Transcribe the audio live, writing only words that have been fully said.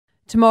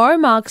Tomorrow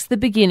marks the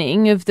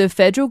beginning of the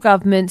federal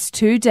government's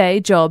two-day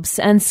Jobs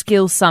and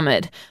Skills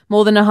Summit.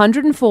 More than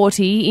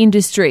 140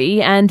 industry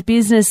and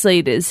business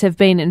leaders have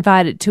been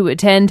invited to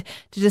attend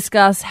to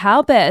discuss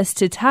how best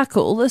to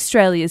tackle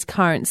Australia's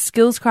current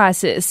skills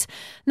crisis.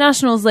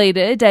 Nationals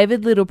leader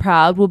David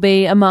Littleproud will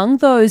be among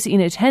those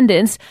in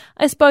attendance.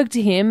 I spoke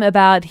to him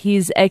about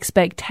his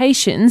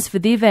expectations for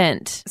the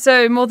event.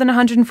 So more than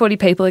 140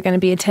 people are going to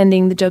be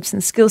attending the Jobs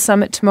and Skills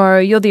Summit tomorrow.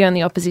 You're the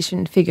only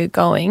opposition figure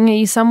going. Are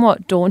you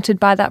somewhat daunted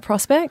by that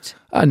prospect?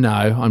 No,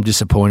 I'm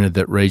disappointed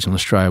that regional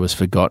Australia was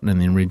forgotten in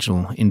the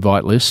original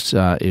invite list.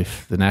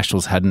 If the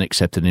Nationals hadn't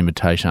accepted an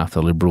invitation after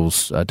the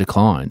Liberals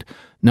declined,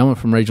 no one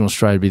from regional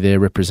Australia would be there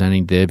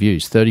representing their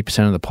views.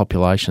 30% of the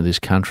population of this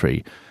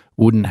country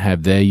wouldn't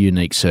have their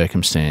unique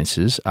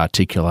circumstances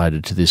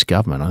articulated to this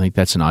government. I think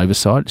that's an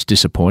oversight. It's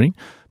disappointing,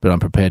 but I'm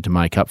prepared to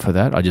make up for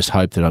that. I just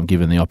hope that I'm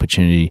given the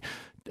opportunity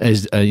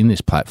in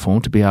this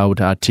platform to be able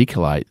to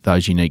articulate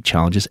those unique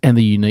challenges and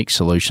the unique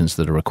solutions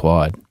that are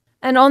required.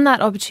 And on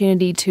that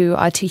opportunity to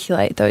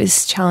articulate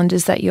those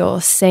challenges that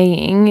you're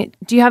seeing,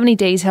 do you have any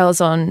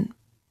details on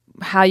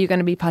how you're going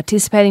to be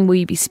participating? Will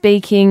you be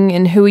speaking?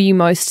 And who are you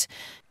most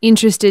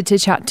interested to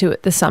chat to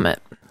at the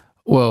summit?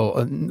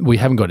 Well, we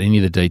haven't got any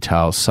of the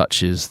details,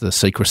 such as the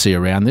secrecy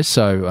around this.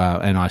 So,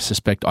 and I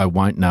suspect I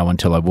won't know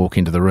until I walk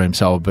into the room.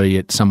 So I'll be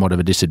at somewhat of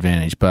a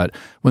disadvantage. But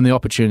when the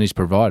opportunities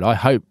provide, I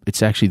hope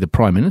it's actually the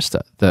Prime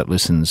Minister that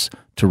listens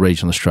to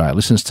regional Australia,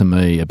 listens to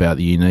me about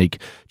the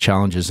unique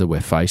challenges that we're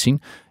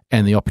facing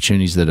and the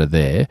opportunities that are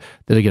there,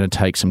 that are going to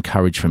take some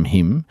courage from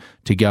him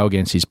to go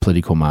against his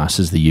political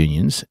masters, the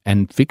unions,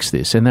 and fix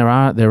this. And there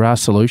are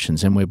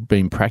solutions, and we're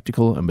being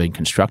practical and being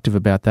constructive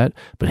about that,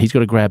 but he's got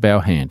to grab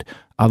our hand.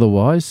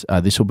 Otherwise,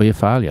 this will be a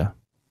failure.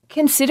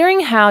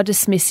 Considering how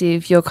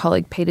dismissive your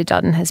colleague Peter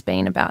Dutton has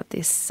been about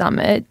this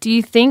summit, do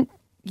you think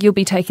you'll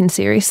be taken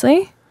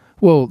seriously?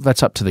 Well,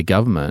 that's up to the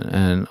government,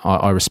 and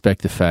I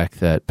respect the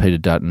fact that Peter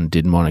Dutton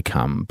didn't want to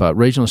come, but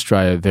regional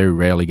Australia very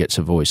rarely gets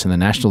a voice, and the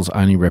Nationals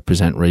only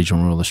represent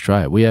regional rural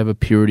Australia. We have a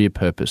purity of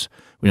purpose.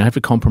 We don't have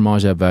to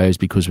compromise our values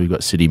because we've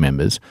got city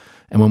members,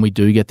 and when we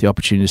do get the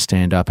opportunity to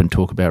stand up and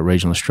talk about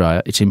regional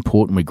Australia, it's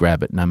important we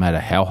grab it, no matter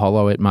how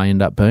hollow it may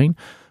end up being.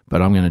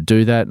 But I'm going to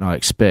do that, and I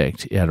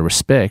expect, out of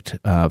respect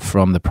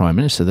from the Prime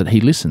Minister, that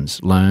he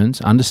listens, learns,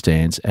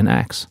 understands and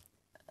acts.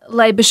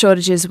 Labour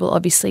shortages will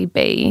obviously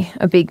be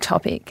a big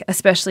topic,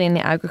 especially in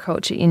the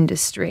agriculture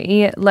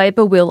industry.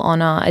 Labour will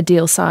honour a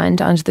deal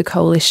signed under the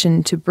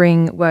coalition to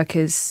bring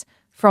workers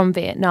from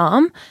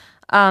Vietnam.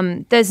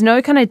 There's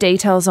no kind of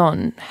details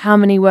on how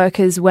many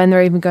workers, when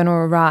they're even going to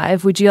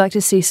arrive. Would you like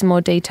to see some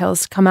more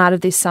details come out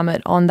of this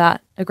summit on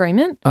that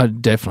agreement?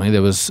 Definitely.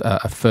 There was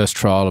a first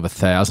trial of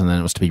 1,000 and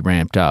it was to be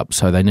ramped up.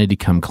 So they need to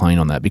come clean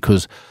on that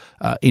because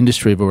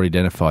industry have already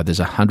identified there's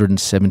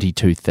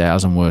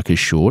 172,000 workers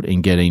short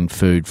in getting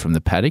food from the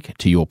paddock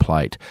to your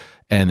plate.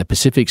 And the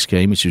Pacific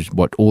scheme, which is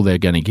what all they're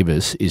going to give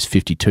us, is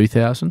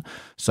 52,000.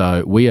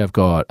 So we have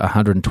got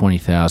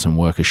 120,000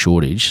 worker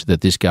shortage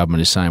that this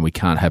government is saying we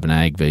can't have an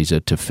ag visa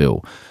to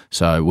fill.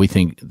 So we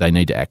think they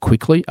need to act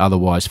quickly.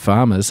 Otherwise,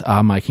 farmers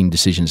are making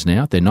decisions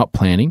now. They're not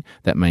planning.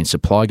 That means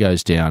supply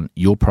goes down,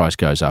 your price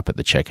goes up at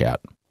the checkout.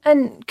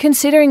 And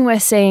considering we're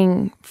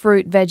seeing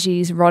fruit,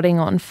 veggies rotting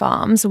on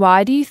farms,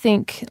 why do you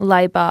think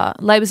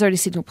Labor's already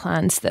signalled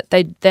plans that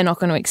they're not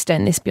going to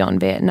extend this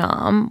beyond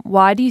Vietnam?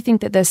 Why do you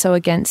think that they're so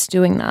against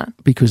doing that?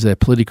 Because their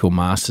political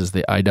masters,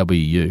 the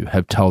AWU,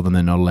 have told them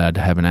they're not allowed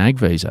to have an ag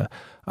visa.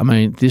 I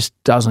mean, this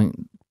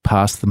doesn't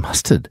pass the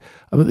mustard.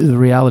 I mean, the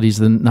reality is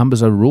the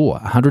numbers are raw.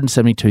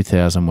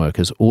 172,000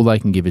 workers. All they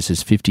can give us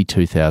is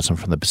 52,000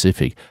 from the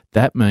Pacific.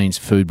 That means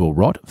food will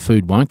rot.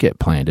 Food won't get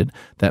planted.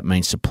 That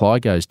means supply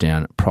goes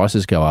down,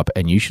 prices go up,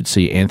 and you should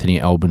see Anthony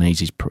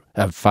Albanese's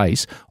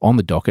face on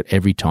the docket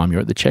every time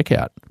you're at the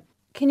checkout.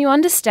 Can you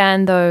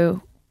understand,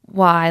 though,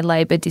 why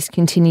Labor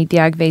discontinued the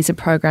ag visa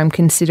program,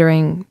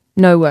 considering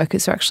no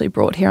workers are actually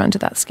brought here under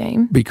that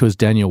scheme? Because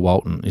Daniel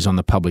Walton is on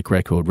the public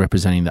record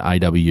representing the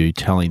AWU,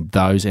 telling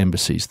those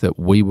embassies that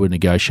we were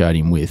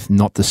negotiating with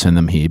not to send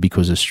them here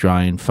because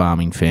Australian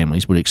farming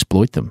families would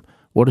exploit them.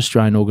 What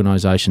Australian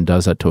organisation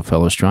does that to a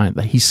fellow Australian?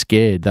 He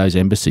scared those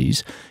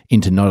embassies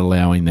into not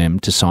allowing them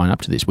to sign up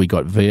to this. We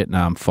got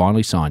Vietnam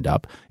finally signed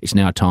up. It's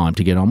now time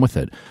to get on with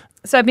it.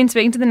 So I've been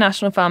speaking to the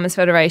National Farmers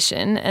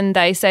Federation, and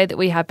they say that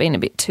we have been a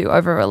bit too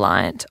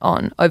over-reliant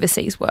on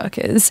overseas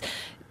workers.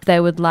 They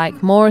would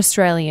like more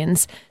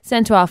Australians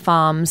sent to our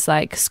farms,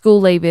 like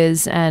school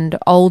leavers and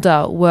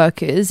older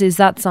workers. Is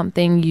that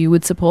something you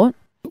would support?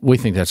 We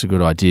think that's a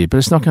good idea, but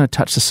it's not going to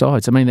touch the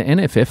sides. I mean, the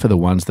NFF are the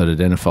ones that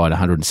identified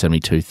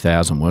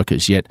 172,000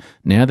 workers, yet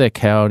now they're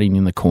cowering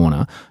in the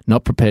corner,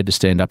 not prepared to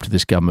stand up to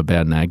this government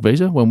about an ag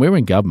visa. When we're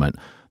in government,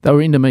 they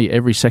were into me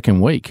every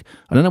second week.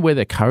 I don't know where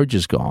their courage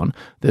has gone.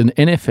 The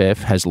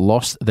NFF has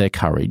lost their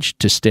courage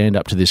to stand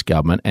up to this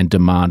government and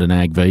demand an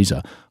ag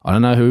visa. I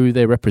don't know who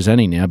they're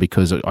representing now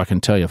because I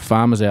can tell you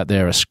farmers out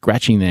there are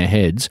scratching their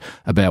heads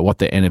about what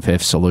the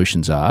NFF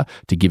solutions are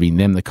to giving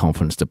them the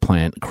confidence to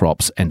plant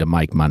crops and to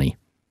make money.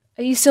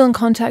 Are you still in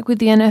contact with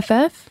the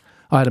NFF?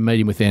 I had a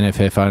meeting with the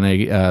NFF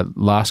only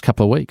last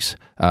couple of weeks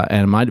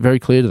and I made it very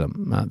clear to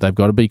them. They've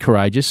got to be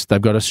courageous.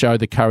 They've got to show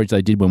the courage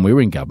they did when we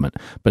were in government,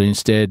 but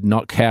instead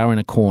not cower in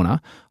a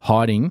corner,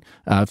 hiding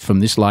from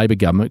this Labor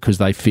government because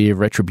they fear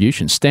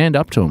retribution. Stand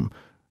up to them.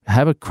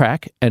 Have a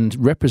crack and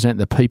represent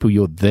the people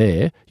you're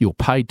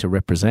paid to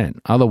represent.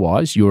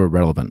 Otherwise, you're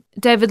irrelevant.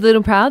 David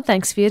Littleproud,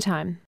 thanks for your time.